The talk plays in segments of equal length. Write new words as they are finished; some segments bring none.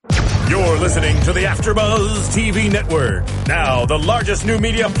You're listening to the AfterBuzz TV network. Now, the largest new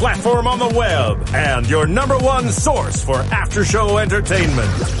media platform on the web and your number one source for after-show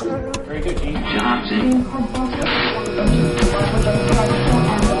entertainment. Very good, Keith Johnson.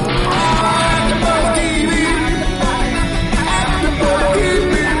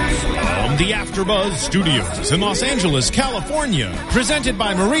 The AfterBuzz Studios in Los Angeles, California. Presented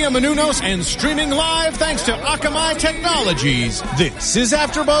by Maria Menounos and streaming live thanks to Akamai Technologies. This is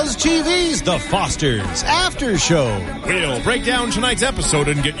AfterBuzz TV's The Fosters After Show. We'll break down tonight's episode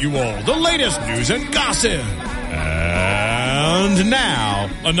and get you all the latest news and gossip. And now,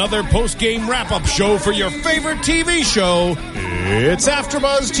 another post-game wrap-up show for your favorite TV show. It's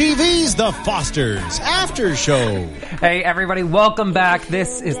AfterBuzz TV's The Fosters After Show. Hey everybody, welcome back.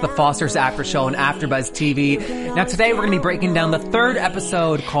 This is The Fosters After Show on AfterBuzz TV. Now today we're going to be breaking down the third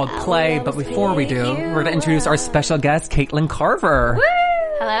episode called Play, but before we do, we're going to introduce our special guest, Caitlin Carver. Woo!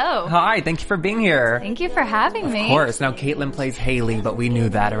 Hello. Hi, thank you for being here. Thank you for having me. Of course. Now Caitlin plays Haley, but we knew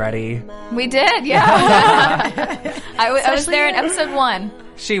that already. We did, yeah. I was there in episode 1.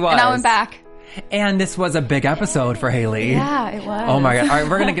 She was. And now I'm back. And this was a big episode for Haley. Yeah, it was. Oh my god. All right,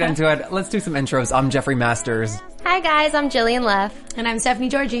 we're going to get into it. Let's do some intros. I'm Jeffrey Masters. Hi guys, I'm Jillian Leff. And I'm Stephanie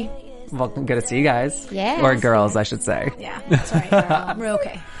Georgie. Welcome. Good to see you guys. Yeah. Or girls, I should say. Yeah, that's all right, girl. We're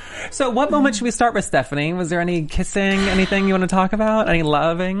okay. So what moment should we start with, Stephanie? Was there any kissing, anything you want to talk about? Any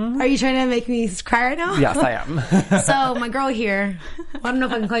loving? Are you trying to make me cry right now? Yes, I am. So my girl here, I don't know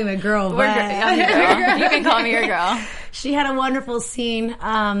if I can call you my girl, but I'm your girl. You can call me your girl. She had a wonderful scene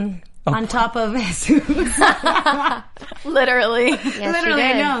on top of Jesus. Literally. Yes, Literally, she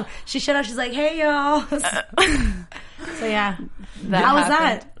did. I know. She showed up, she's like, hey y'all. So yeah. happened. How was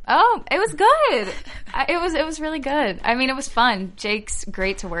that? Oh, it was good. It was really good. I mean, it was fun. Jake's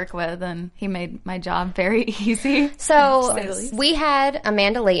great to work with, and he made my job very easy. So we had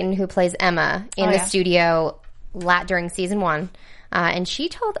Amanda Layton, who plays Emma, in the yeah. studio during season 1. And she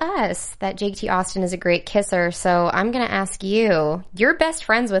told us that Jake T. Austin is a great kisser. So I'm going to ask you, you're best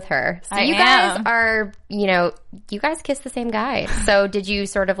friends with her. So you guys are, you guys kiss the same guy. So did you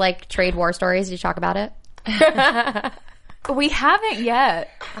sort of like trade war stories? Did you talk about it? We haven't yet.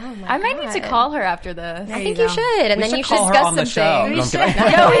 Oh my I might need to call her after this. I think you should. And then you should call her discuss on the some show. things.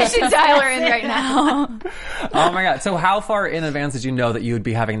 No, we should dial her in right now. Oh my god. So how far in advance did you know that you would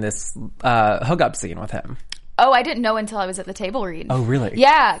be having this hookup scene with him? Oh, I didn't know until I was at the table read. Oh, really?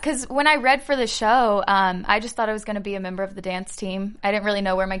 Yeah, because when I read for the show, I just thought I was going to be a member of the dance team. I didn't really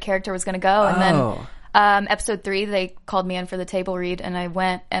know where my character was going to go. And then episode 3, they called me in for the table read, and I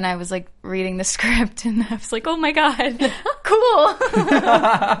went, and I was like reading the script, and I was like, oh my god, cool.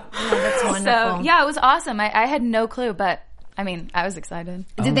 That's wonderful. So, yeah, it was awesome. I had no clue, but I mean, I was excited.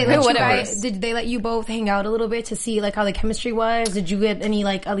 Did they let you both hang out a little bit to see like how the chemistry was? Did you get any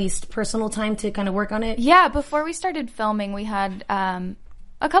like at least personal time to kind of work on it? Yeah, before we started filming, we had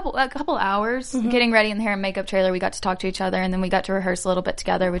a couple hours getting ready in the hair and makeup trailer. We got to talk to each other, and then we got to rehearse a little bit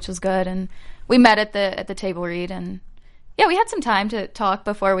together, which was good. And we met at the table read, and yeah, we had some time to talk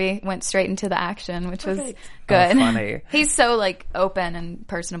before we went straight into the action, which was good. Oh, funny. He's so like open and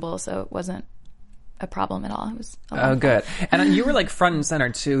personable, so it wasn't a problem at all. It was a lot of good. fun. And you were like front and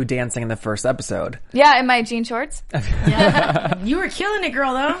center too, dancing in the first episode. Yeah, in my jean shorts. You were killing it,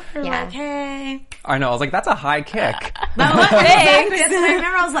 girl, though. You were Yeah. like, hey. I know. I was like, that's a high kick. Exactly. That's what I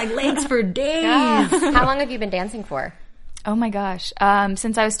remember. I was like, legs for days. How long have you been dancing for? Oh my gosh.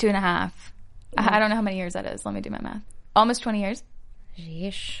 Since I was 2.5. I don't know how many years that is. Let me do my math. Almost 20 years.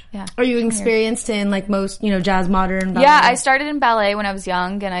 Sheesh. Yeah. Are you experienced in like most, jazz, modern? Ballet? Yeah, I started in ballet when I was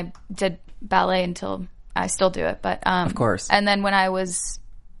young, and I did ballet until I still do it. But of course. And then when I was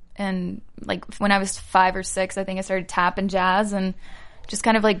when I was 5 or 6, I think I started tap and jazz, and just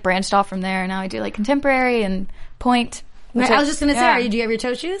kind of like branched off from there. And now I do like contemporary and point. I was just going to say, do you have your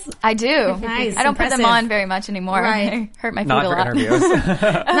toe shoes? I do. Nice. I don't put them Impressive. on very much anymore. Right. They hurt my feet Not a for lot. interviews.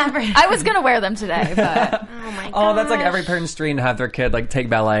 I was going to wear them today, but Oh my god. Oh, that's like every parent's dream to have their kid like take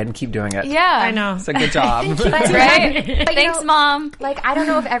ballet and keep doing it. yeah. I know. So good job. Right? But, Thanks, Mom. Like, I don't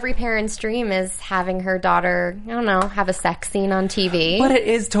know if every parent's dream is having her daughter, I don't know, have a sex scene on TV. But it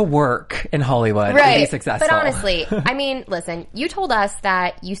is to work in Hollywood Right. and be successful. But honestly, I mean, listen, you told us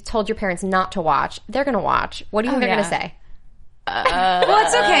that you told your parents not to watch. They're going to watch. What do you think they're yeah. going to say? Well,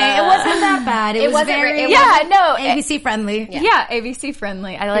 it's okay. It wasn't that bad. It was wasn't very it Yeah, no. ABC friendly. Yeah, ABC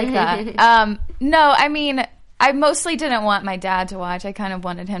friendly. I like that. No, I mean, I mostly didn't want my dad to watch. I kind of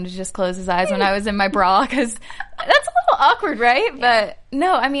wanted him to just close his eyes when I was in my bra, because that's a little awkward, right? But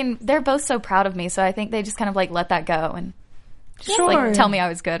no, I mean, they're both so proud of me, so I think they just kind of like let that go. And Just like tell me I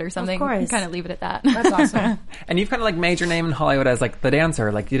was good or something. Of course. Kind of leave it at that. That's awesome. And you've kind of like made your name in Hollywood as like the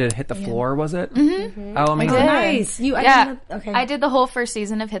dancer. Like you did Hit the Floor, was it? Mm-hmm. Oh, amazing. I did. Nice. I did the whole first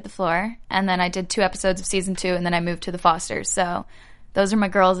season of Hit the Floor, and then I did 2 episodes of season 2, and then I moved to the Fosters. So those are my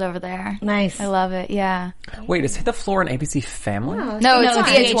girls over there. Nice. I love it. Yeah. Wait, is Hit the Floor an ABC Family? No, it's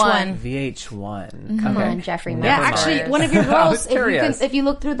VH1. VH1. Come Okay. on, Jeffrey. Yeah, actually, one of your I girls, was curious. if you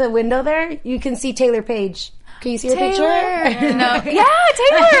look through the window there, you can see Taylor Page. Can you see her picture? No. Yeah,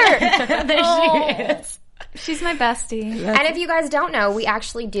 Taylor. There she is. She's my bestie. And if you guys don't know, we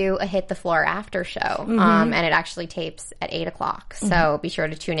actually do a Hit the Floor after show, and it actually tapes at 8 o'clock. So be sure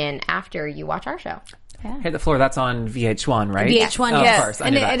to tune in after you watch our show. Yeah. Hit the Floor, that's on VH1, right? VH1, Oh, yes. of course, I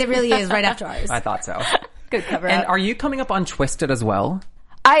And knew that. it really is right after ours. I thought so. Good cover And up. are you coming up on Twisted as well?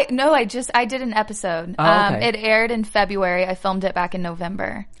 I did an episode. Oh, okay. It aired in February. I filmed it back in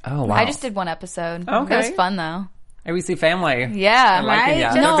November. Oh, wow. I just did 1 episode. Okay. It was fun though. ABC Family. Yeah, I like it,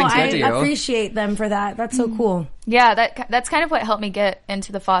 yeah. No, Everything's I good to you. appreciate them for that. That's so cool. Yeah, that's kind of what helped me get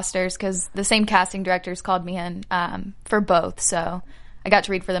into the Fosters, because the same casting directors called me in for both. So I got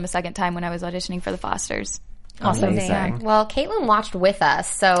to read for them a second time when I was auditioning for the Fosters. Amazing. Well, Caitlin watched with us,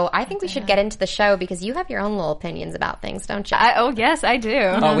 so I think we should get into the show because you have your own little opinions about things, don't you? Yes, I do.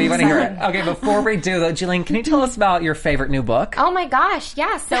 Oh, we want to hear it. Okay, before we do though, Jillian, can you tell us about your favorite new book? Oh my gosh,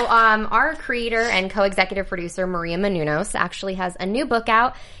 yeah. So our creator and co-executive producer, Maria Menounos, actually has a new book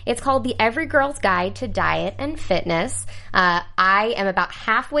out. It's called The Every Girl's Guide to Diet and Fitness. I am about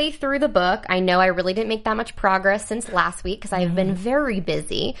halfway through the book. I know I really didn't make that much progress since last week because I've been very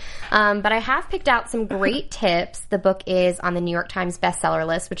busy. But I have picked out some great tips. The book is on the New York Times bestseller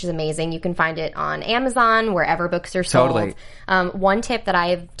list, which is amazing. You can find it on Amazon, wherever books are sold. Totally. One tip that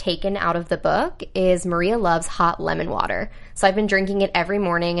I've taken out of the book is Maria loves hot lemon water. So I've been drinking it every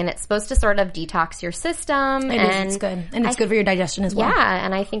morning, and it's supposed to sort of detox your system. It's good. And it's good for your digestion as well. Yeah,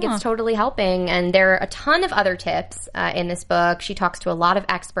 and I think it's totally helping. And there are a ton of other tips in this book. She talks to a lot of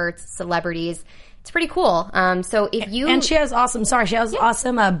experts, celebrities. It's pretty cool. So if you... And she has awesome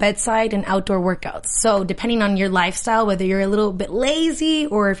bedside and outdoor workouts. So depending on your lifestyle, whether you're a little bit lazy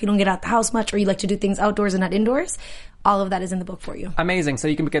or if you don't get out the house much or you like to do things outdoors and not indoors, all of that is in the book for you. Amazing. So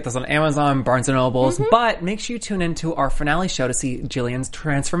you can get this on Amazon, Barnes & Nobles, but make sure you tune into our finale show to see Jillian's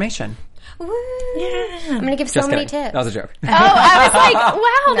transformation. Woo. Yeah. I'm going to give so many tips. That was a joke. Oh, I was like,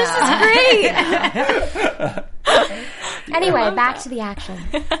 wow, this is great. Anyway, back to the action.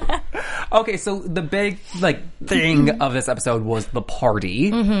 Okay, so the big thing of this episode was the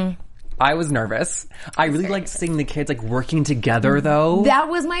party. I was nervous. I really liked seeing the kids working together though. That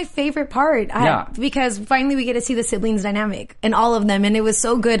was my favorite part. Because finally we get to see the siblings dynamic and all of them, and it was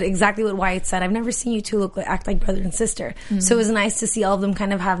so good. Exactly what Wyatt said. I've never seen you two act like brother and sister. So it was nice to see all of them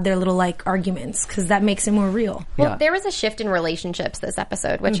kind of have their little arguments because that makes it more real. Well, there was a shift in relationships this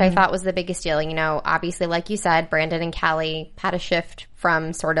episode, which I thought was the biggest deal. You know, obviously, like you said, Brandon and Callie had a shift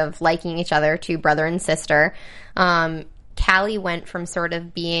from sort of liking each other to brother and sister. Callie went from sort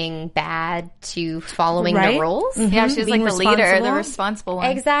of being bad to following the rules. Yeah, she was Being like the leader, the responsible. responsible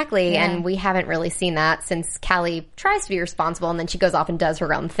one. Exactly. Yeah. And we haven't really seen that since Callie tries to be responsible and then she goes off and does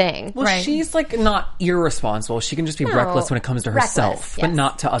her own thing. Well, she's not irresponsible. She can just be reckless when it comes to herself, but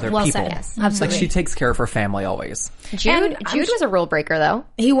not to other people. Said. Yes, absolutely. She takes care of her family always. Jude was a rule breaker though.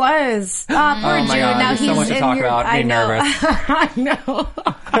 He was. Poor Oh my Jude. God, Now there's so he's much to in talk your, about. I I'm know. nervous. I know.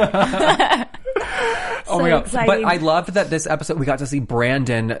 Oh my God. exciting. But I loved that this episode we got to see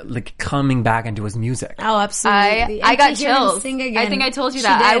Brandon coming back into his music. Oh, absolutely. I And got to hear him chills. sing again. I think I told you She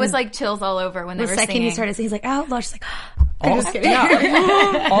that. did. I was chills all over when they The were second singing. he started singing, he's like, outlaw. She's like,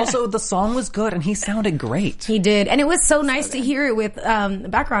 Also, the song was good and he sounded great. he did. And it was so nice to hear it with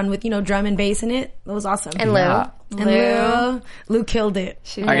background with, drum and bass in it. It was awesome. And Lou. Yeah. And Lou killed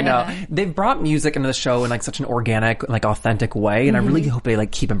it. I know. They've brought music into the show in such an organic, authentic way, and I really hope they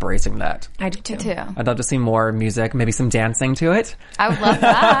keep embracing that. I do too. I'd love to see more music, maybe some dancing to it. I would love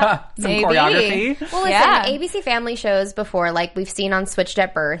that. Some Maybe. choreography. Well, listen, Yeah. ABC Family shows before, like we've seen on Switched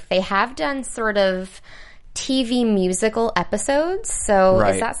at Birth, they have done sort of TV musical episodes. So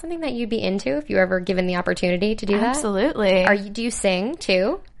Right. is that something that you'd be into if you were ever given the opportunity to do that? Absolutely. Do you sing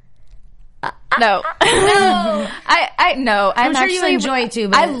too? No. I no. I'm sure you enjoy it too,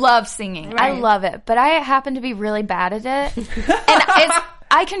 but I love singing. I Right. love it. But I happen to be really bad at it. And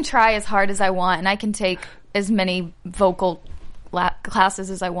I can try as hard as I want, and I can take as many vocal classes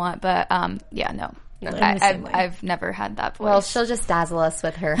as I want. But no. I've never had that voice. Well, she'll just dazzle us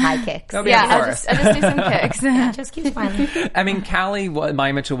with her high kicks. I just do some kicks. Just keep smiling. I mean, Callie,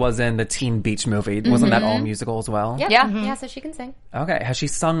 Maya Mitchell was in the Teen Beach movie. Wasn't that all musical as well? Yep. Yeah, so she can sing. Okay. Has she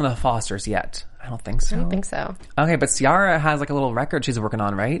sung The Fosters yet? I don't think so. I don't think so. Okay, but Ciara has like a little record she's working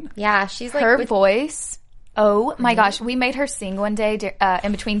on, right? Yeah, she's like... Her voice, oh my gosh. We made her sing one day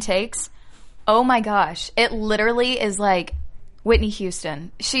in between takes. Oh my gosh. It literally is like Whitney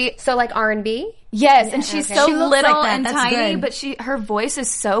Houston. So like R&B? Yes, and she's so She looks little like that. and That's tiny, good. but her voice is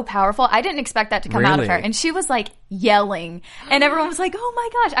so powerful. I didn't expect that to come out of her. Really? And she was like yelling. And everyone was like, oh my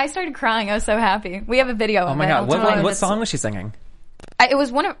gosh. I started crying. I was so happy. We have a video of it. Oh my God. I'll tell you. What song was she singing? It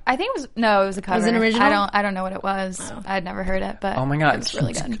was one of, I think it was, no, it was a cover. Was it an original? I don't know what it was. I'd never heard it, but Oh my God. it was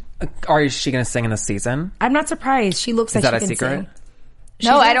really good. Is she going to sing in this season? I'm not surprised. She looks like Is that she a can secret? sing.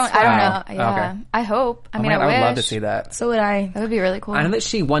 No, I don't Oh, know. Yeah. okay. I hope. I mean, I I would love to wish. see that. So would I. That would be really cool. I know that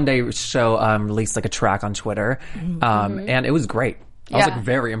she one day released like a track on Twitter, and it was great. I was Yeah. like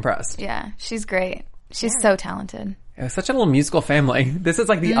very impressed. Yeah, she's great. She's so talented. It was such a little musical family. This is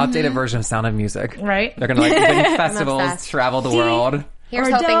like the updated version of Sound of Music. Right. They're gonna like win festivals, obsessed. travel the world. Here's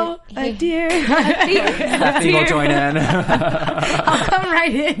Or hoping... a dear. Stephanie will join in. I'll come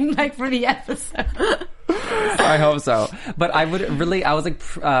right in, like, for the episode. I hope so. But I was like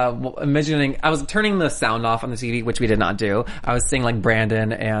imagining, I was turning the sound off on the TV, which we did not do. I was seeing like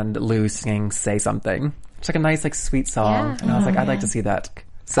Brandon and Lou singing Say Something. It's like a nice, like sweet song. Yeah. And I was like, I'd like to see that.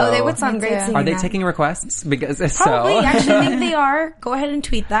 So, They would sound great singing are they that. taking requests? Because if Probably. so, Actually, I think they are. Go ahead and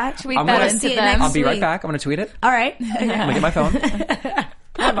tweet that. Tweet I'm that gonna into see it them. next I'll be right week. back. I'm going to tweet it. All right. Look at my phone.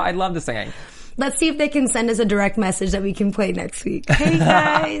 I love the singing. Let's see if they can send us a direct message that we can play next week. Hey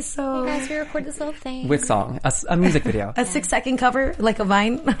guys, so Guys, we record this little thing. With song, a music video. a 6-second cover, like a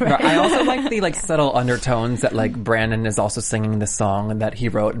Vine. Right. I also like the like subtle undertones that like Brandon is also singing the song that he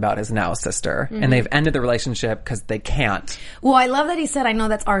wrote about his now sister, and they've ended the relationship because they can't. Well, I love that he said, "I know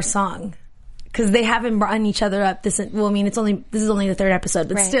that's our song," because they haven't brought each other up. This is only the third episode,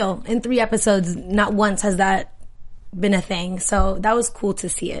 but Right. still, in 3 episodes, not once has that been a thing. So that was cool to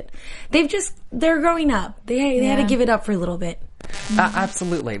see it. They're growing up. They had to give it up for a little bit.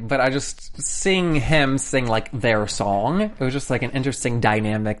 Absolutely, but I just seeing him sing like their song, it was just like an interesting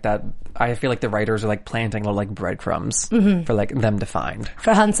dynamic that I feel like the writers are like planting little like breadcrumbs for like them to find.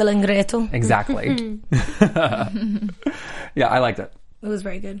 For Hansel and Gretel. Exactly. Yeah, I liked it. It was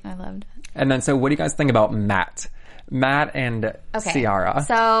very good. I loved it. And then, so what do you guys think about Matt and Ciara?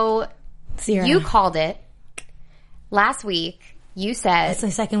 So Ciara. you called it last week. You said It's my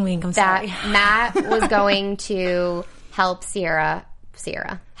second week. I'm that sorry. Matt was going to help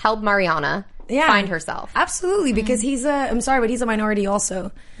help Mariana find herself. Absolutely, because he's I'm sorry, but he's a minority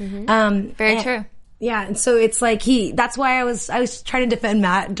also. Very true. Yeah, and so it's like that's why I was trying to defend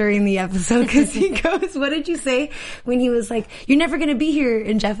Matt during the episode, because he goes, what did you say? When he was like, you're never going to be here.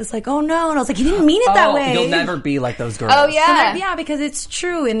 And Jeff was like, oh no. And I was like, he didn't mean it that way. You'll never be like those girls. Oh yeah. Yeah, because it's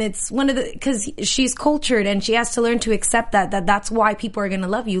true, and it's because she's cultured, and she has to learn to accept that's why people are going to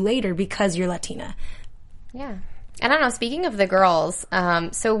love you later, because you're Latina. Yeah. And I don't know, speaking of the girls,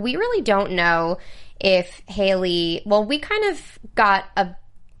 so we really don't know if Haley, well, we kind of got a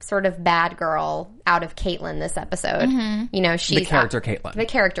sort of bad girl out of Caitlyn this episode. You know, she's The character Caitlyn. The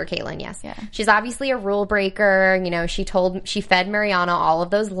character Caitlyn, yes. Yeah. She's obviously a rule breaker. You know, she fed Mariana all of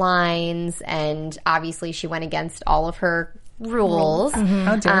those lines, and obviously she went against all of her rules.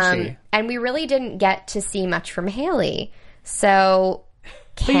 How dare she? And we really didn't get to see much from Haley. So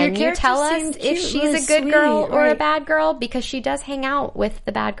your can you character tell us seemed if cute, she's really a good girl sweet, or a right. bad girl? Because she does hang out with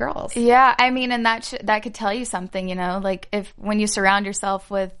the bad girls. Yeah, I mean, and that could tell you something, you know, like when you surround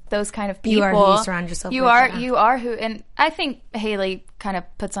yourself with those kind of people, You are who you surround yourself you with, are yeah. you are who, and I think Haley kind of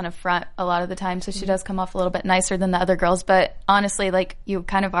puts on a front a lot of the time, so she does come off a little bit nicer than the other girls. But honestly, like, you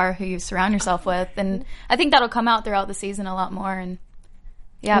kind of are who you surround yourself with, and I think that'll come out throughout the season a lot more. And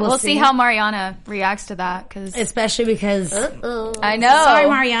yeah, we'll see how Mariana reacts to that, because Especially because I know. sorry,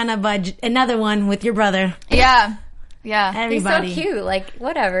 Mariana, but another one with your brother. Yeah. He's Everybody. so cute. Like,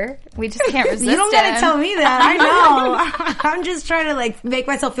 whatever. We just can't resist You don't him. gotta tell me that. I know. I'm just trying to like make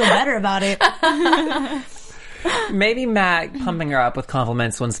myself feel better about it. Maybe Matt pumping her up with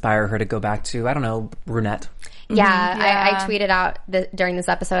compliments will inspire her to go back to, I don't know, brunette. Yeah, Yeah. I tweeted out during this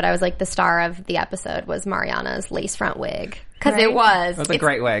episode, I was like, the star of the episode was Mariana's lace front wig. Because it was. That's a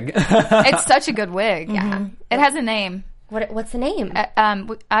great wig. It's such a good wig. Yeah. It has a name. What's the name?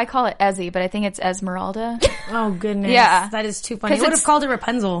 I call it Ezzy, but I think it's Esmeralda. Oh goodness. Yeah. That is too funny. I 'Cause would have it's- called her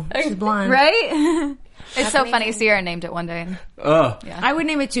Rapunzel. She's blonde. Right? It's so funny. Sierra named it one day. Oh, yeah. I would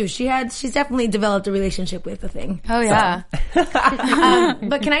name it too. She's definitely developed a relationship with the thing. Oh yeah.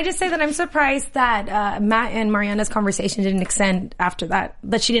 But can I just say that I'm surprised that Matt and Mariana's conversation didn't extend after that.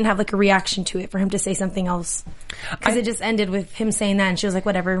 That she didn't have like a reaction to it for him to say something else. Because it just ended with him saying that, and she was like,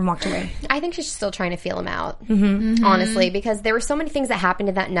 whatever, and walked away. I think she's still trying to feel him out, honestly, because there were so many things that happened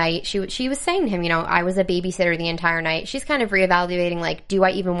in that night. She was saying to him, I was a babysitter the entire night. She's kind of reevaluating, like, do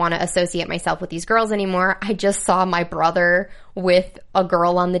I even want to associate myself with these girls anymore? I just saw my brother with a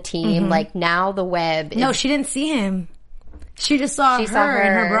girl on the team. Like, now the web. No, she didn't see him. She just saw her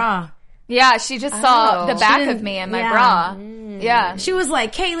in her bra. Yeah, she just saw the back of me in my bra. Yeah. She was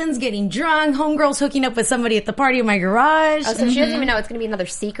like, Caitlin's getting drunk, homegirl's hooking up with somebody at the party in my garage. Oh, so she doesn't even know it's going to be another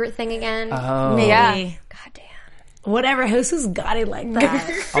secret thing again? Oh. Maybe. Yeah. God damn. Whatever, who's got it like that?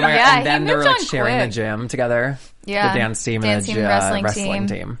 Oh my God. Yeah, and then he they were moved like on sharing quick. the gym together. Yeah. The dance team and the wrestling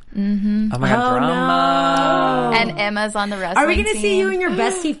team. Mm-hmm. Oh my God, drama. No. And Emma's on the wrestling team. Are we going to see you and your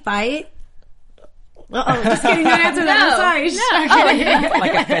bestie fight? Uh-oh, just kidding. Don't answer that. I'm sorry.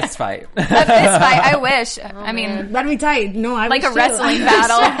 Like a fist fight. A fist fight. I wish. I mean, that'd be tight. No, I like wish a wrestling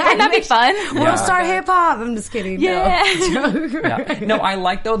battle. Wouldn't that be fun? World Star Hip Hop. I'm just kidding. Yeah. Yeah. No, I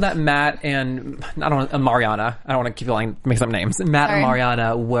like though that Matt and Mariana. I don't want to keep like mix up names. Matt and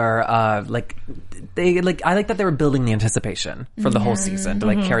Mariana were I like that they were building the anticipation for the whole season to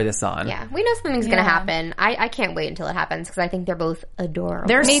like carry this on. Yeah, we know something's going to happen. I can't wait until it happens because I think they're both adorable.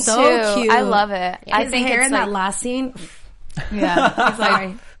 They're Me so too. cute. I love it. Yeah. I think hair it's in like, that last scene. Yeah. He's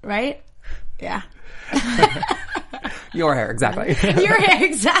like, Right? Yeah. Your hair, exactly. Your hair,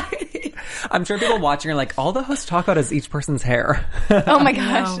 exactly. I'm sure people watching are like, all the hosts talk about is each person's hair. oh my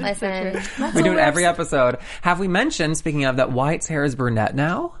gosh. Listen, We do it every episode. Have we mentioned, speaking of, that Wyatt's hair is brunette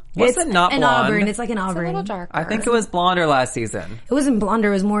now? Was it not an blonde? auburn. It's like an it's a auburn. little darker. I think it was blonder last season. It wasn't blonde. It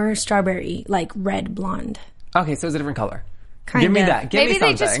was more strawberry, like red blonde. Okay, so it's a different color. Kinda. Give me that. Give Maybe me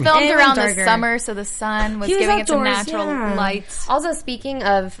they something. just filmed It around was the darker. summer, so the sun was He was giving it some outdoors, natural yeah. light. Also, speaking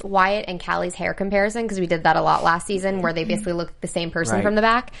of Wyatt and Callie's hair comparison, because we did that a lot last season, where they basically look the same person Right. from the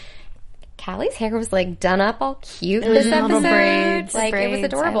back. Callie's hair was like done up all cute this in little episode. braids. Like it was Braids,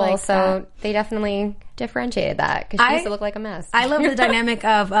 I adorable. like So that. they definitely differentiated that because she used to look like a mess. I love the dynamic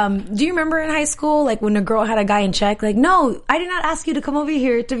of, do you remember in high school, like when a girl had a guy in check, like, no, I did not ask you to come over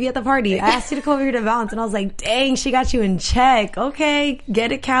here to be at the party. I asked you to come over here to balance. And I was like, dang, she got you in check. Okay,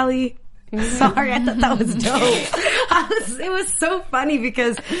 get it, Callie. Sorry, I thought that was dope. It was so funny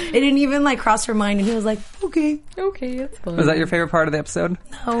because it didn't even like cross her mind, and he was like, okay, it's fun. Was that your favorite part of the episode?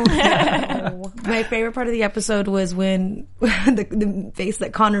 no. My favorite part of the episode was when the face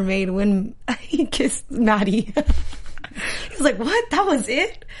that Connor made when he kissed Maddie. He was like, what? That was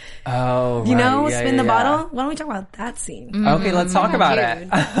it? Oh, You know, right. Yeah, spin yeah, the yeah. bottle? Why don't we talk about that scene? Okay, let's talk about it.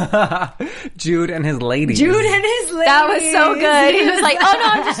 Jude and his ladies. Jude and his ladies. That was so good. He was like, oh no,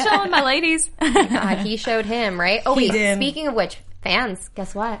 I'm just chilling my ladies. God, he showed him, right? Oh, He wait, did. speaking of which, fans,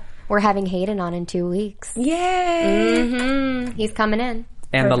 guess what? We're having Hayden on in 2 weeks. Yay. He's coming in.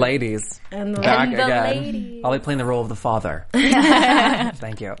 And the ladies. And the Back And the again. ladies. I'll be playing the role of the father.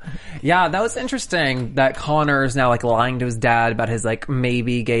 Thank you. Yeah, that was interesting that Connor is now like lying to his dad about his like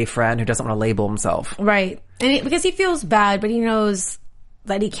maybe gay friend who doesn't want to label himself. Right. And because he feels bad, but he knows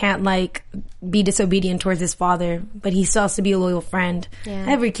that he can't like be disobedient towards his father, but he still has to be a loyal friend. Yeah.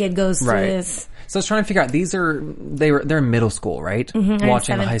 Every kid goes through Right. this. So I was trying to figure out, they're in middle school, right?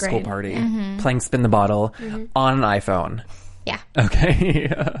 Watching the high seventh school grade. party, playing Spin the Bottle on an iPhone. Yeah. Okay.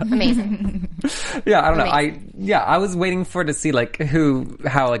 Amazing. Yeah, I don't know. I was waiting for to see like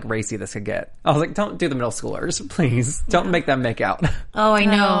how like racy this could get. I was like, don't do the middle schoolers, please. Don't make them make out. Oh, I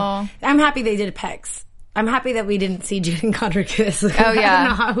know. No. I'm happy they did pecs. I'm happy that we didn't see Jude and Connor kiss. Oh I yeah. don't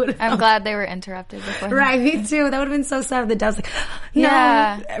know how I would've I'm felt. glad they were interrupted before. Right, me too. That would have been so sad if the dad was like, no,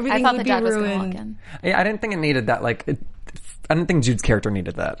 Yeah. everything I thought would the be dad was ruined. going to walk in. Yeah, I didn't think it needed that. Like, I didn't think Jude's character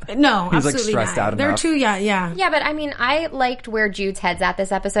needed that. No, He was like absolutely stressed not. out They're enough. too, yeah. Yeah, but I mean, I liked where Jude's head's at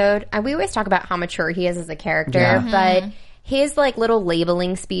this episode. We always talk about how mature he is as a character, Yeah. but his like little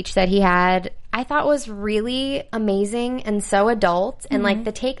labeling speech that he had, I thought was really amazing and so adult. And like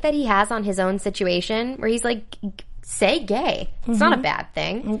the take that he has on his own situation where he's like, say gay. It's not a bad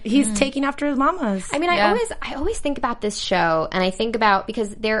thing. He's taking after his mamas. I mean, Yeah. I always think about this show, and I think about, because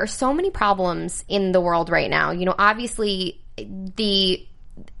there are so many problems in the world right now. You know, obviously the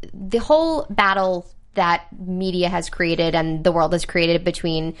whole battle that media has created and the world has created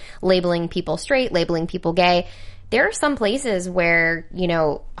between labeling people straight, labeling people gay. There are some places where, you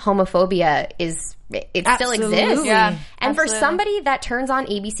know, homophobia it still Absolutely. exists. Yeah, And for absolutely. somebody that turns on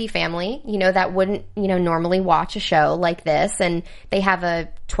ABC Family, you know, that wouldn't, you know, normally watch a show like this, and they have a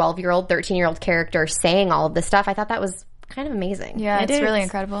 12-year-old, 13-year-old character saying all of this stuff. I thought that was kind of amazing. Yeah, it's really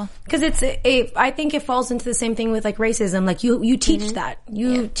incredible. Because I think it falls into the same thing with like racism. Like you teach that.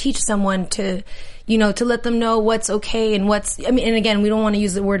 You teach someone to, to let them know what's okay and and again, we don't want to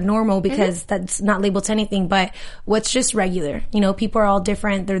use the word normal because that's not labeled to anything, but what's just regular. People are all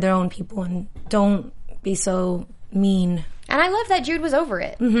different. They're their own people, and don't be so mean. And I love that Jude was over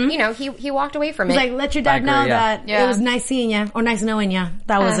it. He walked away from it. Like, let your dad know that it was nice seeing you or nice knowing you.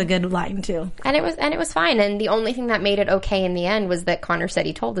 That was a good line too. And it was fine. And the only thing that made it okay in the end was that Connor said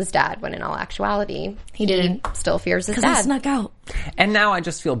he told his dad, when in all actuality he didn't. Still fears his dad. Because he snuck out. And now I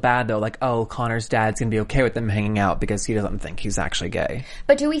just feel bad though, like, oh, Connor's dad's gonna be okay with them hanging out because he doesn't think he's actually gay.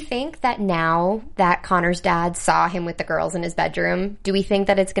 But do we think that now that Connor's dad saw him with the girls in his bedroom, do we think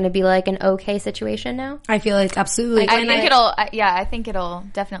that it's gonna be like an okay situation now? I feel like absolutely. I think it'll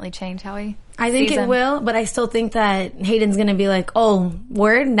definitely change how he I think it will, but I still think that Hayden's going to be like, oh,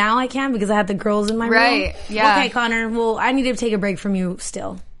 word, now I can because I had the girls in my room. Right, yeah. Okay, Connor, well, I need to take a break from you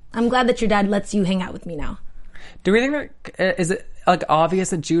still. I'm glad that your dad lets you hang out with me now. Do we think that, is it like obvious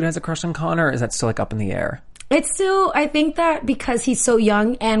that Jude has a crush on Connor, or is that still like up in the air? It's still, I think that because he's so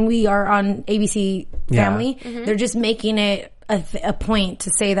young and we are on ABC Family, they're just making it a point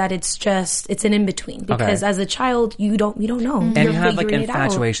to say that it's an in-between. Because as a child, you don't know. And you have like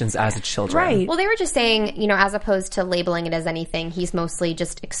infatuations as a child. Right. Well, they were just saying, as opposed to labeling it as anything, he's mostly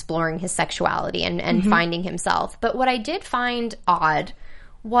just exploring his sexuality and finding himself. But what I did find odd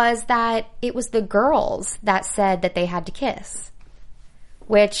was that it was the girls that said that they had to kiss.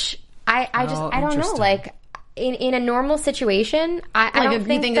 Which I don't know, like... In a normal situation, I don't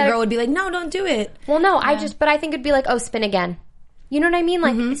think a girl would be like, no, don't do it. Well, no, but I think it'd be like, oh, spin again. You know what I mean?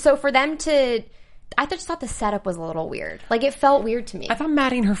 Like, so for them to, I just thought the setup was a little weird. Like, it felt weird to me. I thought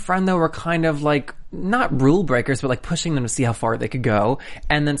Maddie and her friend, though, were kind of like, not rule breakers, but like pushing them to see how far they could go.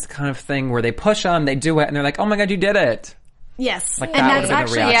 And then it's the kind of thing where they push them, they do it, and they're like, oh my God, you did it. Yes. Like, and that's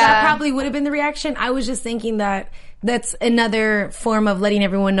actually, that probably would have been the reaction. I was just thinking that that's another form of letting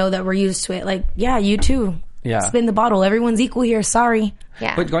everyone know that we're used to it. Like, yeah, you too. Yeah. Spin the bottle. Everyone's equal here. Sorry.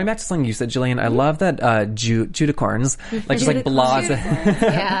 Yeah. But going back to something you said, Jillian, I love that Judicorns, like just like blase.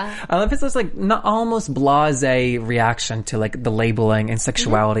 Yeah. I love his like not almost blase reaction to like the labeling and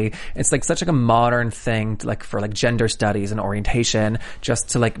sexuality. It's like such like a modern thing to, like for like gender studies and orientation, just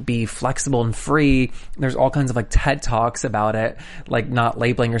to like be flexible and free. There's all kinds of like TED Talks about it, like not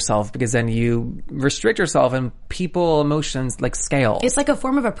labeling yourself because then you restrict yourself and people emotions like scale. It's like a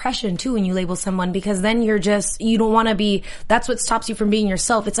form of oppression too when you label someone because then you don't want to be, that's what stops you from being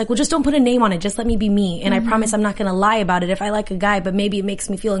yourself. It's like, well, just don't put a name on it. Just let me be me. And I promise I'm not going to lie about it if I like a guy, but maybe it makes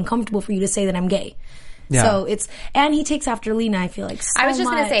me feel uncomfortable for you to say that I'm gay. Yeah. So and he takes after Lena, I feel like, so I was just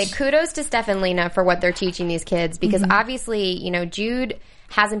going to say, kudos to Steph and Lena for what they're teaching these kids because obviously, Jude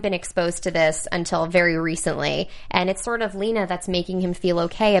hasn't been exposed to this until very recently. And it's sort of Lena that's making him feel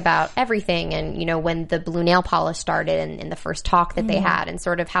okay about everything. And, when the blue nail polish started and in the first talk that they had and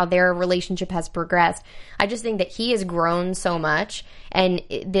sort of how their relationship has progressed. I just think that he has grown so much. And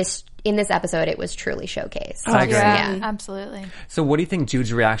in this episode, it was truly showcased. I agree. Yeah, absolutely. So what do you think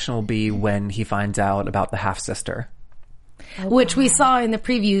Jude's reaction will be when he finds out about the half-sister? Which we saw in the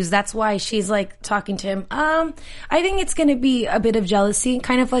previews. That's why she's like talking to him. I think it's going to be a bit of jealousy,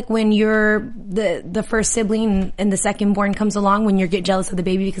 kind of like when you're the first sibling and the second born comes along, when you get jealous of the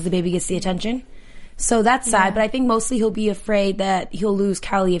baby because the baby gets the attention. So that's sad, but I think mostly he'll be afraid that he'll lose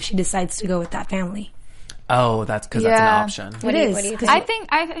Callie if she decides to go with that family. Oh, that's because that's an option. What do you think? I think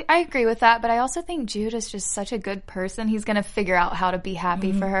I agree with that, but I also think Jude is just such a good person. He's going to figure out how to be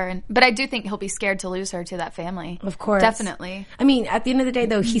happy for her. But I do think he'll be scared to lose her to that family. Of course. Definitely. I mean, at the end of the day,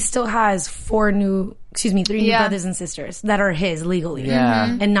 though, he still has three new brothers and sisters that are his legally.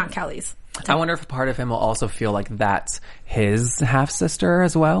 Yeah. And not Callie's. I wonder if a part of him will also feel like that's his half-sister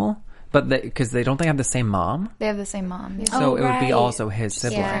as well. But because they don't have the same mom? They have the same mom. Yeah. So it would be also his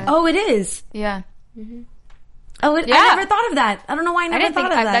sibling. Yeah. Oh, it is? Yeah. Oh, I never thought of that. I don't know why I never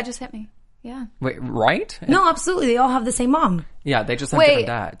thought of that. That just hit me. Yeah. Wait, right? No, absolutely. They all have the same mom. Yeah, they just have different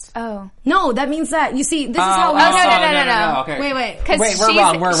dads. Oh. No, that means that, you see, this is how we... No. Okay. Wait.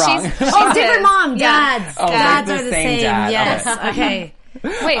 Wait, we're wrong. Different mom, dads. Oh, dads are the same dad. Yes, okay.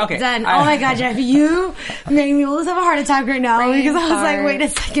 Wait, okay. Then, oh my God, Jeff, you made me almost have a heart attack right now because I was like, wait a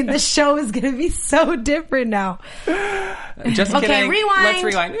second, the show is going to be so different now. Just kidding. Okay, rewind. Let's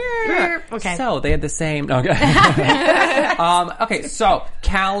rewind. Okay. So they had the same. Okay. Okay. So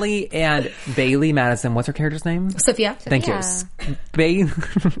Callie and Bailey Madison. What's her character's name? Sophia. Thank you.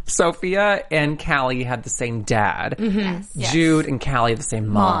 Sophia and Callie had the same dad. Yes. Jude and Callie the same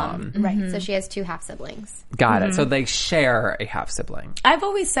mom. Right. So she has two half siblings. Got it. So they share a half sibling. I've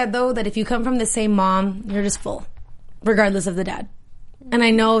always said, though, that if you come from the same mom, you're just full, regardless of the dad. And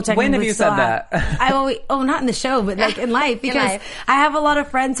I know technically... When have you said that? I always... Oh, not in the show, but like in life. Because I have a lot of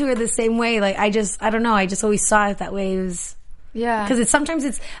friends who are the same way. Like, I don't know. I just always saw it that way. It was... Yeah. Because sometimes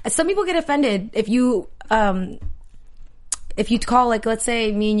it's... Some people get offended if you call, like, let's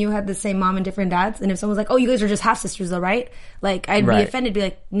say me and you had the same mom and different dads, and if someone's like, oh, you guys are just half-sisters though, right? Like, I'd be offended, be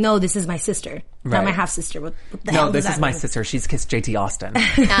like, no, this is my sister, not my half-sister. What the hell does that mean? My sister. She's kissed JT Austin.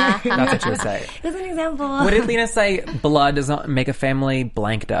 That's what she would say. As an example. What did Lena say? Blood does not make a family,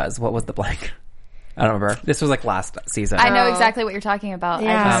 blank does. What was the blank? I don't remember. This was like last season. I know exactly what you're talking about.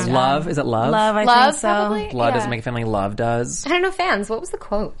 Yeah. Love? Is it love? Love, I love, think so. probably? Blood doesn't make a family, love does. I don't know, fans. What was the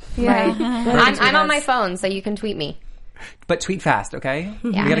quote? Yeah. Right. I'm on my phone, so you can tweet me. But tweet fast, okay?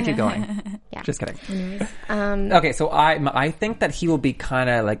 Yeah. We gotta keep going. Yeah. Just kidding. Okay, so I think that he will be kind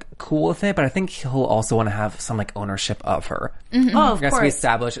of like cool with it, but I think he'll also want to have some like ownership of her. Mm-hmm. Oh, of I guess we course.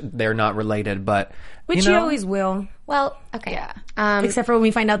 established they're not related, but Which he always will. Well, okay. Yeah. Except for when we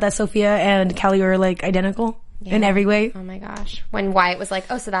find out that Sophia and Callie are like identical in every way. Oh my gosh. When Wyatt was like,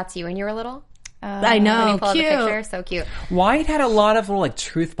 oh, so that's you when you were little? I know. When you pull out the Cute. picture, so cute. Wyatt had a lot of little like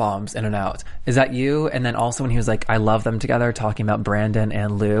truth bombs in and out. Is that you? And then also when he was like, I love them together, talking about Brandon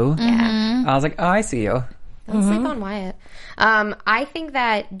and Lou. Yeah. I was like, oh, I see you. Don't sleep on Wyatt. I think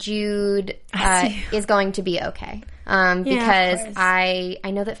that Jude is going to be okay. Because I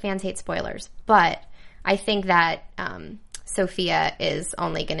know that fans hate spoilers, but I think that Sophia is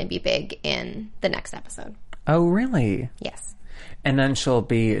only going to be big in the next episode. Oh, really? Yes. And then she'll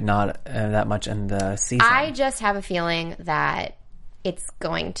be not that much in the season. I just have a feeling that it's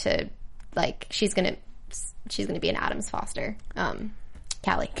going to, like, she's gonna be an Adams Foster.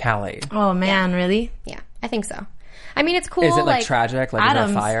 Callie. Oh man, really? Yeah, I think so. I mean, it's cool. Is it like tragic, like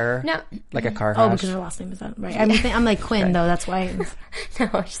Adams. in a fire? No. Like a car Oh, crash? because her last name is that, right? I'm like Quinn though. That's why.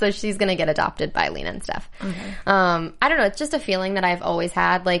 No, so she's gonna get adopted by Lena and stuff. Okay. I don't know. It's just a feeling that I've always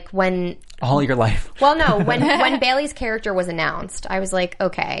had. Like when all your life. Well, no, when Bailey's character was announced, I was like,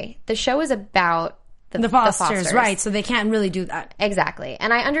 okay, the show is about the Fosters, right? So they can't really do that. Exactly.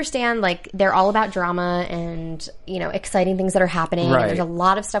 And I understand, like, they're all about drama and, you know, exciting things that are happening. Right. And there's a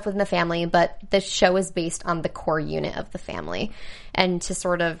lot of stuff within the family, but the show is based on the core unit of the family. And to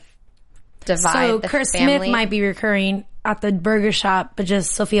sort of divide so the Kurt family. Smith might be recurring at the burger shop, but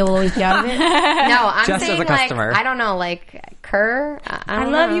just Sophia will always be out of it. No, I'm Just saying, as a customer. like, I don't know, like, Kerr? I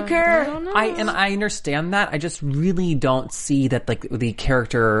don't love know. you, Kerr. I don't know. I understand that. I just really don't see that, like, the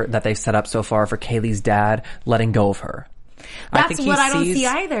character that they've set up so far for Kaylee's dad letting go of her. That's what I don't see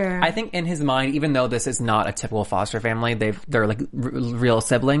either. I think in his mind, even though this is not a typical foster family, they're like real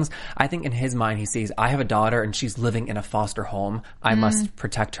siblings. I think in his mind, he sees, I have a daughter and she's living in a foster home. I must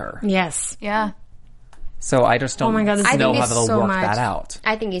protect her. Yes. Yeah. So I just don't Oh my God, this know is how they'll so work much. that out.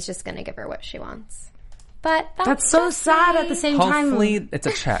 I think he's just going to give her what she wants. But That's so just sad me. at the same time. Hopefully, it's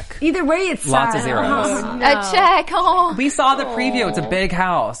a check. Either way, it's Lots sad. of zeros. Oh, A check. Oh. We saw the preview. It's a big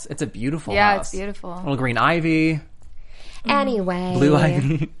house. It's a beautiful Yeah, house. it's beautiful. Little green ivy. Anyway. Blue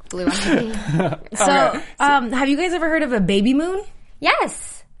ivy. Blue ivy. So, have you guys ever heard of a baby moon?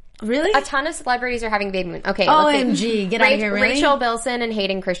 Yes. Really? A ton of celebrities are having baby moon. Okay. let's see. OMG, get out of here, really? Rachel Bilson and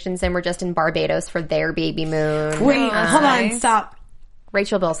Hayden Christensen were just in Barbados for their baby moon. Wait, hold on, nice. stop.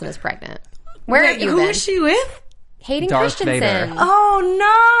 Rachel Bilson is pregnant. Where have you Who been? is she with? Hayden Darth Christensen. Vader. Oh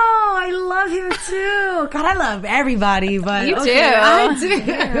no, I love him too. God, I love everybody, but You okay, do. I do.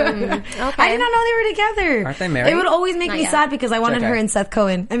 Okay. I did not know they were together. Aren't they married? It would always make Not me yet. sad because I wanted Okay. her and Seth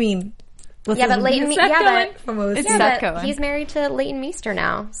Cohen. I mean, with Yeah, his- but Leighton. Seth Cohen. Almost. Seth but Cohen. he's married to Leighton Meester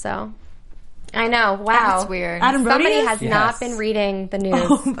now. So I know. Wow, That's weird. Adam Brody Somebody is? has Yes. not been reading the news.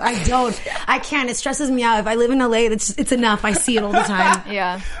 Oh, I don't. I can't. It stresses me out. If I live in LA, it's enough. I see it all the time.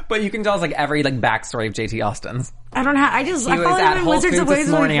 Yeah. But you can tell us like every like backstory of JT Austin's. I don't have. I just. He I was follow at him in Whole Wizards Foods of this Ways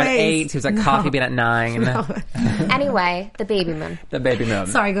morning at Ways. 8. He was at Coffee Bean at 9. Anyway, the baby moon. The baby moon.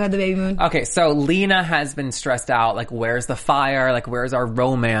 Sorry, go ahead. The baby moon. Okay, so Lena has been stressed out. Like, where's the fire? Like, where's our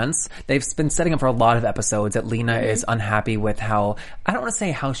romance? They've been setting up for a lot of episodes that Lena is unhappy with how, I don't want to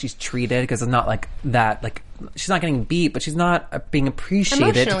say how she's treated, because it's not like that, like, she's not getting beat, but she's not being appreciated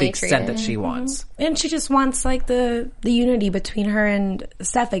to the Emotionally extent treated. that she wants. And she just wants like the unity between her and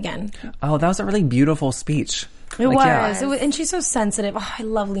Seth again. Oh, that was a really beautiful speech. It Like, was. yeah. It was, and she's so sensitive. Oh, I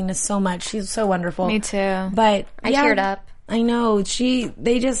love Lena so much. She's so wonderful. Me too. But I yeah, teared up. I know.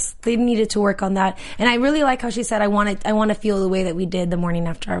 They needed to work on that. And I really like how she said, I want to feel the way that we did the morning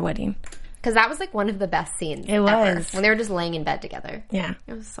after our wedding. Because that was like one of the best scenes. It ever, was. when they were just laying in bed together. Yeah,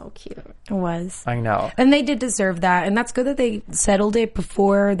 It was so cute. it was. I know. And they did deserve that. And that's good that they settled it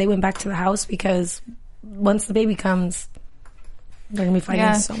before they went back to the house, because once the baby comes, They're going to be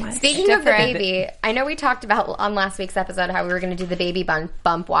fighting so much. Speaking of the baby, I know we talked about on last week's episode how we were going to do the baby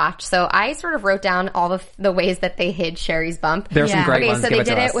bump watch. So I sort of wrote down all the ways that they hid Sherry's bump. There's some great ones. So they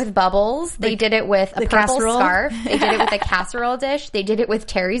did it with bubbles. They did it with a purple scarf. They did it with a casserole dish. They did it with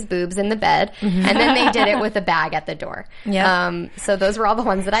Terry's boobs in the bed. And then they did it with a bag at the door. So those were all the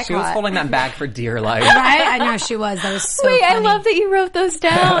ones that I caught. She was holding that bag for dear life. Right? I know she was. That was so funny. I love that you wrote those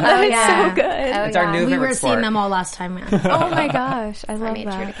down. That is so good. It's our new We favorite were sport. seeing them all last time, man. Oh my gosh. I love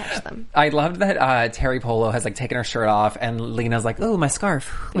made sure to catch them. I loved that Terry Polo has like taken her shirt off and Lena's like, oh, my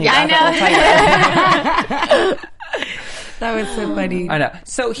scarf. I know. That was so funny. I know.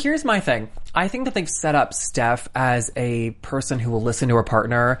 So here's my thing. I think that they've set up Steph as a person who will listen to her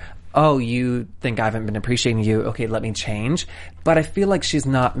partner. Oh, you think I haven't been appreciating you. Okay, let me change. But I feel like she's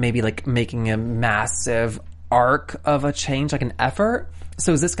not maybe like making a massive arc of a change, like an effort.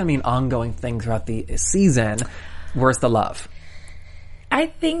 So is this going to be an ongoing thing throughout the season? Where's the love? I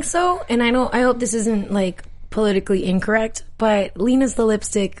think so, and I hope this isn't like politically incorrect, but Lena's the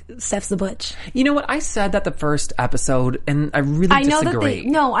lipstick, Steph's the butch. You know what? I said that the first episode, and I really disagree.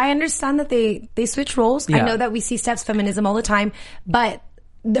 I understand that they switch roles. Yeah. I know that we see Steph's feminism all the time, but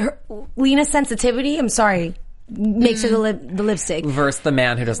Lena's sensitivity, I'm sorry, makes her the lipstick. Versus the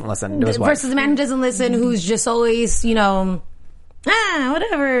man who doesn't listen to his wife. Versus the man who doesn't listen, who's just always, whatever,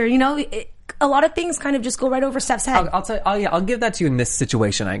 a lot of things kind of just go right over Steph's head. I'll give that to you in this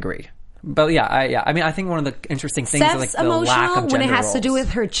situation. I agree. But I mean, I think one of the interesting things is like the lack of gender when it has roles. to do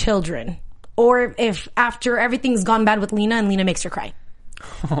with her children, or if after everything's gone bad with Lena and Lena makes her cry.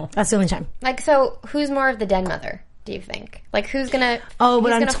 That's the only time. Like, so who's more of the den mother, do you think? Like, who's gonna?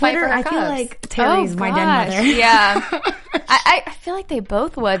 But on Twitter, I feel like Terry's my den mother. Yeah, I feel like they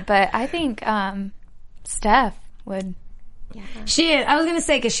both would, but I think Steph would. Yeah. I was gonna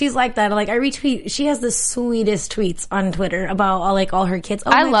say, because she's like that. Like, I retweet. She has the sweetest tweets on Twitter about all her kids.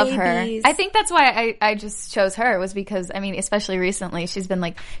 Oh, I love babies. her. I think that's why I just chose her, was because, I mean, especially recently, she's been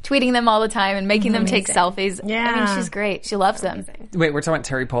like tweeting them all the time and making them take selfies. Yeah. I mean, she's great. She loves them. Wait, we're talking about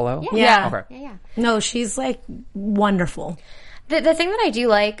Terry Polo? Yeah. Okay. Yeah. No, she's like wonderful. The thing that I do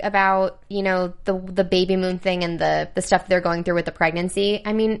like about, the baby moon thing and the stuff they're going through with the pregnancy,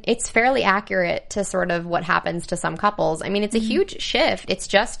 I mean, it's fairly accurate to sort of what happens to some couples. I mean, it's a huge shift. It's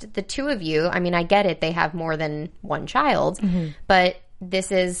just the two of you. I mean, I get it. They have more than one child, but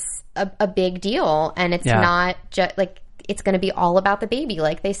this is a big deal. And it's not just like, it's going to be all about the baby,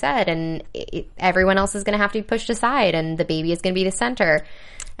 like they said. And everyone else is going to have to be pushed aside, and the baby is going to be the center.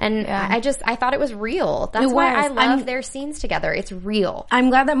 And I thought it was real. That's why I love their scenes together. It's real.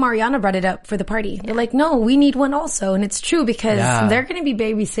 I'm glad that Mariana brought it up for the party. They're like, no, we need one also. And it's true, because they're going to be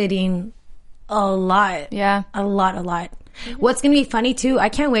babysitting a lot. Yeah. A lot. What's going to be funny too, I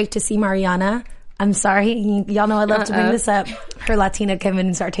can't wait to see Mariana. I'm sorry. Y'all know I love to bring this up. Her Latina come in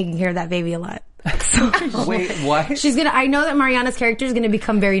and start taking care of that baby a lot. Wait, what? I know that Mariana's character is going to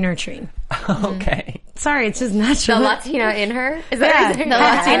become very nurturing. Okay. Sorry, it's just natural. The Latina in her? Is that the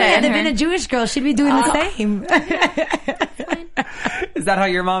Latina in her? They've been a Jewish girl. She'd be doing the same. Is that how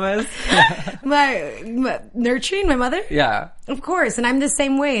your mom is? my nurturing, my mother? Yeah. Of course. And I'm the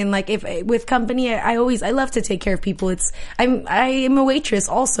same way. And like, if with company, I love to take care of people. I am a waitress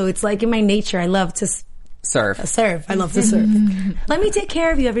also. It's like in my nature. I love to serve. I love to serve. Let me take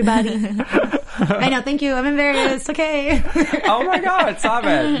care of you, everybody. I know. Thank you. I'm embarrassed. Okay. Oh my God. Stop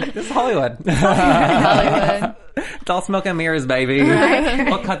it. This is Hollywood. Hollywood. It's all smoke and mirrors, baby.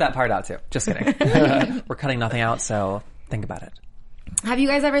 We'll cut that part out too. Just kidding. We're cutting nothing out, so think about it. Have you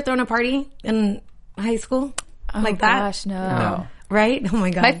guys ever thrown a party in high school? Like that? Gosh, no. Right? Oh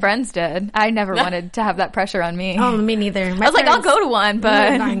my God. My friends did. I never wanted to have that pressure on me. Oh, me neither. I was like, I'll go to one, but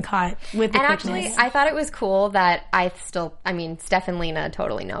I've gotten caught with the quickness. Actually, I thought it was cool that Steph and Lena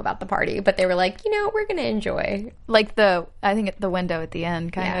totally know about the party, but they were like, we're going to enjoy. Like I think the window at the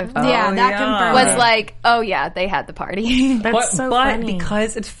end kind of. That confirmed was like, oh yeah, they had the party. That's so funny. But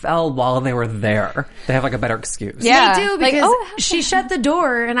because it fell while they were there, they have like a better excuse. Yeah. They do, because she shut the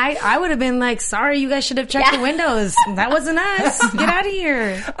door, and I would have been like, sorry, you guys should have checked the windows. That wasn't us. Get out of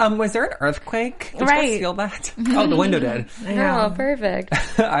here. Was there an earthquake? Did you Right. guys feel that? Oh, the window did. Oh, perfect.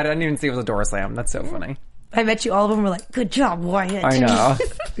 I didn't even see it was a door slam. That's so funny. I bet you all of them were like, good job, Wyatt. I know.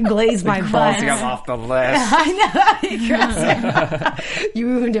 Glazed my butt. Crossing them off the list. I know. You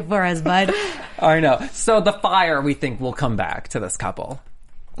ruined it for us, bud. I know. So the fire, we think, will come back to this couple.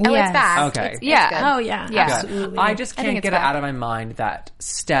 Oh, it's back. Okay. It's good. Oh, yeah. Yeah. Absolutely. I just can't get it out of my mind that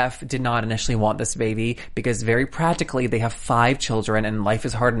Steph did not initially want this baby, because very practically they have 5 children and life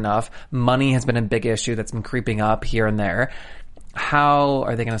is hard enough. Money has been a big issue that's been creeping up here and there. how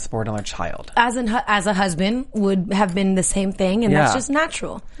are they going to support another child? As a husband would have been the same thing, and that's just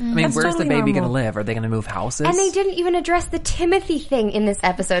natural. I mean, That's where's totally the baby going to normal. live? Are they going to move houses? And they didn't even address the Timothy thing in this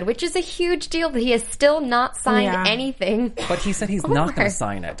episode, which is a huge deal, but he has still not signed anything. But he said he's not going to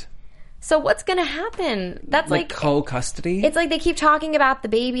sign it. So what's going to happen? That's like co-custody? It's like they keep talking about the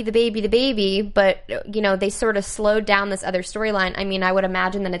baby, but, you know, they sort of slowed down this other storyline. I mean, I would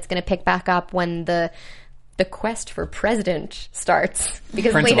imagine that it's going to pick back up when the quest for president starts.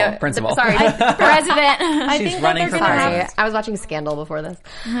 Because Principal. Sorry, president. I She's think running that for they're gonna president. I was watching Scandal before this.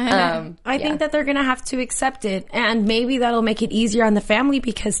 I think that they're going to have to accept it, and maybe that'll make it easier on the family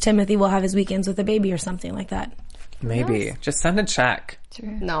because Timothy will have his weekends with the baby or something like that. Maybe. Just send a check.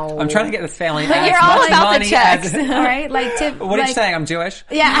 No. I'm trying to get this family But as you're all much about the money checks. All right, like What are you saying? I'm Jewish?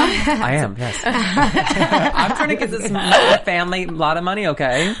 Yeah, I am, yes. I'm trying to get this family a lot of money,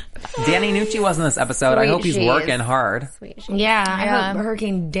 okay? Danny Nucci was in this episode. I hope he's working hard. yeah. I hope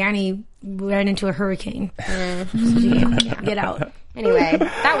Hurricane Danny ran into a hurricane. Get out. Anyway,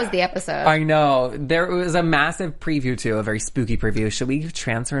 that was the episode. I know. There was a massive preview, too, a very spooky preview. Should we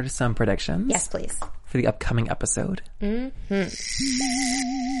transfer to some predictions? Yes, please. For the upcoming episode? And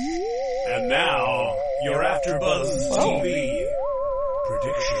now, your AfterBuzz TV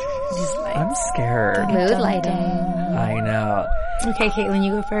predictions. I'm scared. Mood lighting. I know. Okay, Caitlin,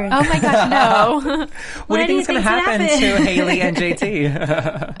 you go first. Oh my gosh, no. What do you think is going to happen to Haley and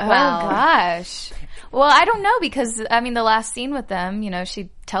JT? Oh gosh. Well, I don't know because, I mean, the last scene with them, you know,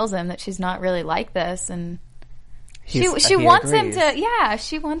 she tells him that she's not really like this and she wants him to,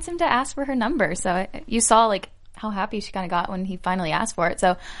 she wants him to ask for her number. So you saw like how happy she kind of got when he finally asked for it.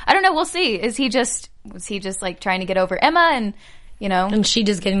 So I don't know. We'll see. Was he just like trying to get over Emma and, you know. And she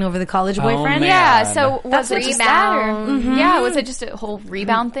just getting over the college boyfriend? man. Yeah. So was it Rebound. just that or, yeah, was it just a whole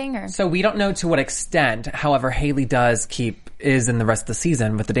rebound thing or? So we don't know to what extent. However, Haley is in the rest of the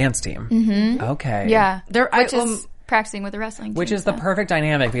season with the dance team. Mm-hmm. Okay. Yeah. Which is practicing with the wrestling team. Which is the perfect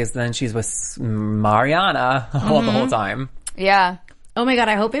dynamic because then she's with Mariana the whole time. Yeah. Oh my God,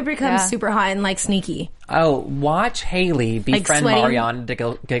 I hope it becomes super hot and like sneaky. Oh, watch Haley befriend sweating. Mariana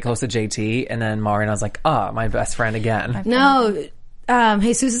to get close to JT, and then Mariana's like, my best friend again. No,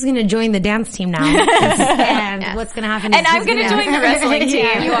 Jesus is going to join the dance team now. And what's going to happen is And I'm going to join the wrestling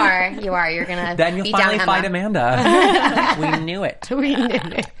team. You are. You're going to Then you'll beat finally down fight Emma. Amanda. We knew it. We knew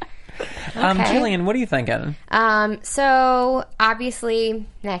it. Jillian, what are you thinking? So obviously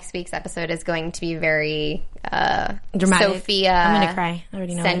next week's episode is going to be very Dramatic. Sophia I'm going to cry. I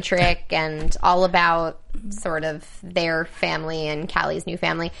already know centric and all about sort of their family and Callie's new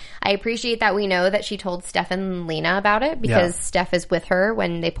family. I appreciate that we know that she told Steph and Lena about it because Steph is with her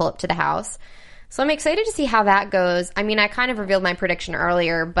when they pull up to the house. So I'm excited to see how that goes. I mean, I kind of revealed my prediction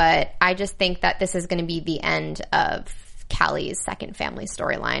earlier, but I just think that this is going to be the end of Callie's second family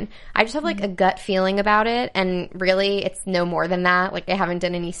storyline. I just have like a gut feeling about it, and really it's no more than that. Like they haven't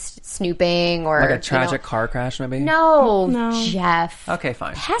done any snooping or Like a tragic car crash, maybe? No, Jeff. Okay,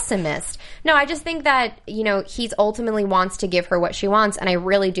 fine. Pessimist. No, I just think that, you know, he's ultimately wants to give her what she wants, and I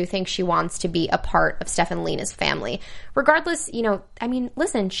really do think she wants to be a part of Steph and Lena's family. Regardless, you know, I mean,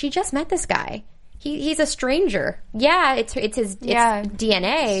 listen, she just met this guy. He's a stranger. Yeah, it's his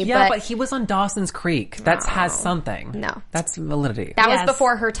DNA. Yeah, but he was on Dawson's Creek. That has something. No. That's validity. That was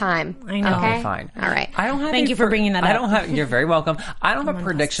before her time. I know. Okay, fine. All right. I don't have Thank you for bringing that up. You're very welcome. I don't have a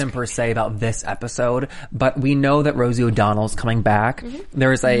prediction per se about this episode, but we know that Rosie O'Donnell's coming back.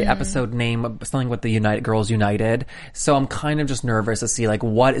 There's a episode named something with the Girls United. So I'm kind of just nervous to see like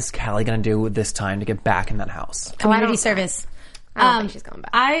what is Callie going to do this time to get back in that house. Community service. I don't think she's going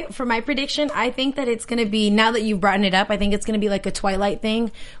back. For my prediction, I think that it's going to be, now that you've brought it up, I think it's going to be like a Twilight thing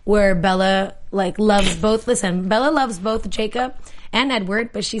where Bella like loves both. Listen, Bella loves both Jacob and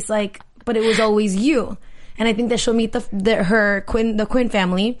Edward, but she's like, but it was always you. And I think that she'll meet the Quinn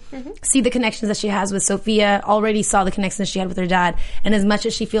family, see the connections that she has with Sophia, already saw the connections she had with her dad. And as much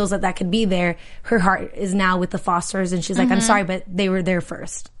as she feels that could be there, her heart is now with the Fosters. And she's like, I'm sorry, but they were there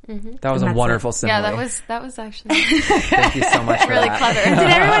first. That was a wonderful simile. Yeah, that was actually Thank you so much for really that. clever. Did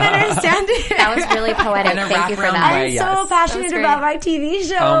everyone understand it? That was really poetic. In a Thank you for wraparound that. way, I'm yes. so passionate about my TV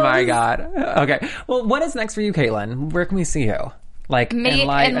show. Oh my God. Okay. Well, what is next for you, Caitlin? Where can we see you? Like Me in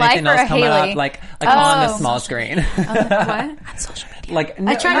life, in anything life else or coming Haley? up? Like on the small screen. What? On social media. Like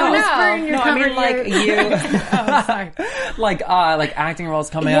I try to whisper in your I mean like you. like acting roles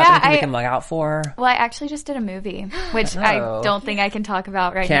coming up. Anything we can look out for? Well, I actually just did a movie, which I don't think I can talk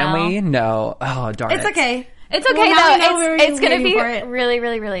about right now. Can we? No. Oh darn It's it. okay. It's okay Well, now we know though. we're It's going to waiting be for it. really,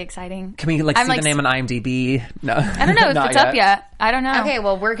 really, really exciting. Can we see the name on IMDb? No. I don't know if it's up yet. I don't know. Okay,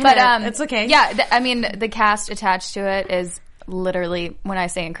 well, we're gonna... But it's okay. Yeah, I mean, the cast attached to it is literally, when I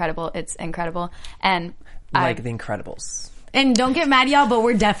say incredible, it's incredible. And like The Incredibles. And don't get mad, y'all, but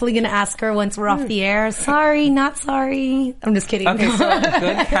we're definitely going to ask her once we're off the air. Sorry, not sorry. I'm just kidding. Okay, so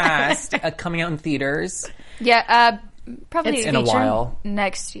good cast coming out in theaters. Yeah, probably in a while.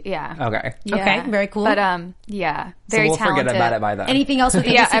 Next, yeah. Okay. Yeah. Okay, very cool. But yeah, very so we'll talented. forget about it by then. Anything else with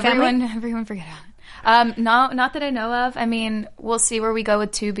the DC family? Everyone forget about it. Not that I know of. I mean, we'll see where we go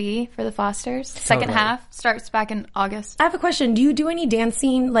with 2B for the Fosters. Second half starts back in August. I have a question. Do you do any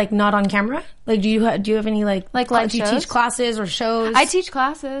dancing, like, not on camera? Like, do you have any, like live do you shows? teach classes or shows? I teach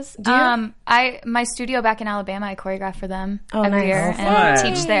classes. Do you? My studio back in Alabama, I choreograph for them every nice. year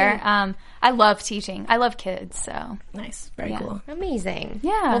and teach there. I love teaching. I love kids, so. Nice. Very cool. Amazing.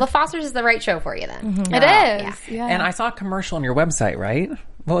 Yeah. Well, the Fosters is the right show for you then. Mm-hmm. It is. Yeah. And I saw a commercial on your website, right?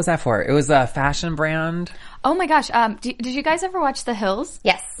 What was that for? It was a fashion brand. Oh my gosh. Did you guys ever watch The Hills?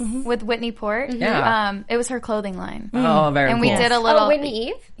 Yes. Mm-hmm. With Whitney Port? Mm-hmm. Yeah. It was her clothing line. Oh, very and cool. we did a little. Oh, Whitney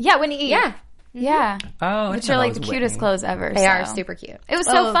Eve? Yeah, Whitney Eve. Yeah. Yeah. Oh, which are like the cutest clothes ever. They are super cute. It was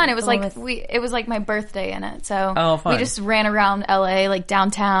so fun. It was like it was like my birthday in it. So fun. we just ran around LA, like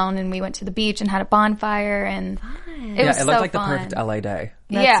downtown, and we went to the beach and had a bonfire, and it was it looked so like fun. the perfect LA day.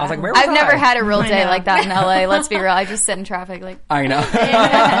 Yeah. I was like, where was I've I? never had a real day like that in LA. Let's be real. I just sit in traffic like. I know.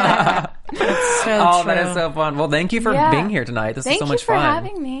 That's so Oh, true. that is so fun. Well, thank you for being here tonight. This is so much fun. Thank you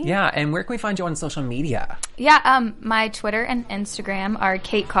for having me. Yeah, and where can we find you on social media? Yeah, my Twitter and Instagram are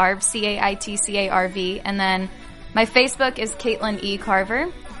Kate Carv, CaitCarv, and then my Facebook is Caitlin E.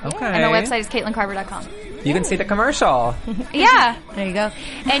 Carver. Okay. And my website is CaitlinCarver.com. You can see the commercial. Yeah. There you go.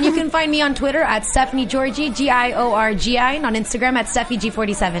 And you can find me on Twitter at Stephanie Georgie, Giorgi, and on Instagram at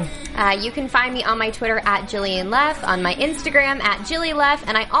SteffiG47. You can find me on my Twitter at Jillian Leff, on my Instagram at Jilly Leff,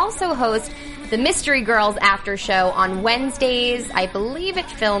 and I also host the Mystery Girls After Show on Wednesdays. I believe it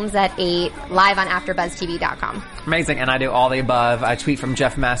films at 8, live on AfterBuzzTV.com. Amazing. And I do all the above. I tweet from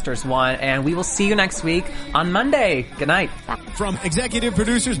Jeff Masters 1, and we will see you next week on Monday. Good night. From executive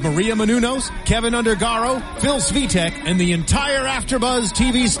producers Maria Menounos, Kevin Undergaro, Phil Svitek, and the entire AfterBuzz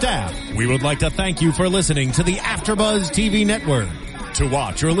TV staff, we would like to thank you for listening to the AfterBuzz TV network. To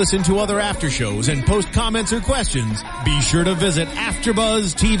watch or listen to other after shows and post comments or questions, be sure to visit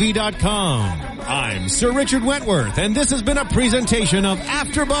AfterBuzzTV.com. I'm Sir Richard Wentworth, and this has been a presentation of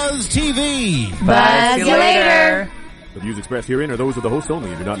AfterBuzz TV. Buzz you later. The views expressed herein are those of the hosts only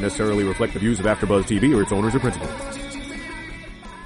and do not necessarily reflect the views of AfterBuzz TV or its owners or principals.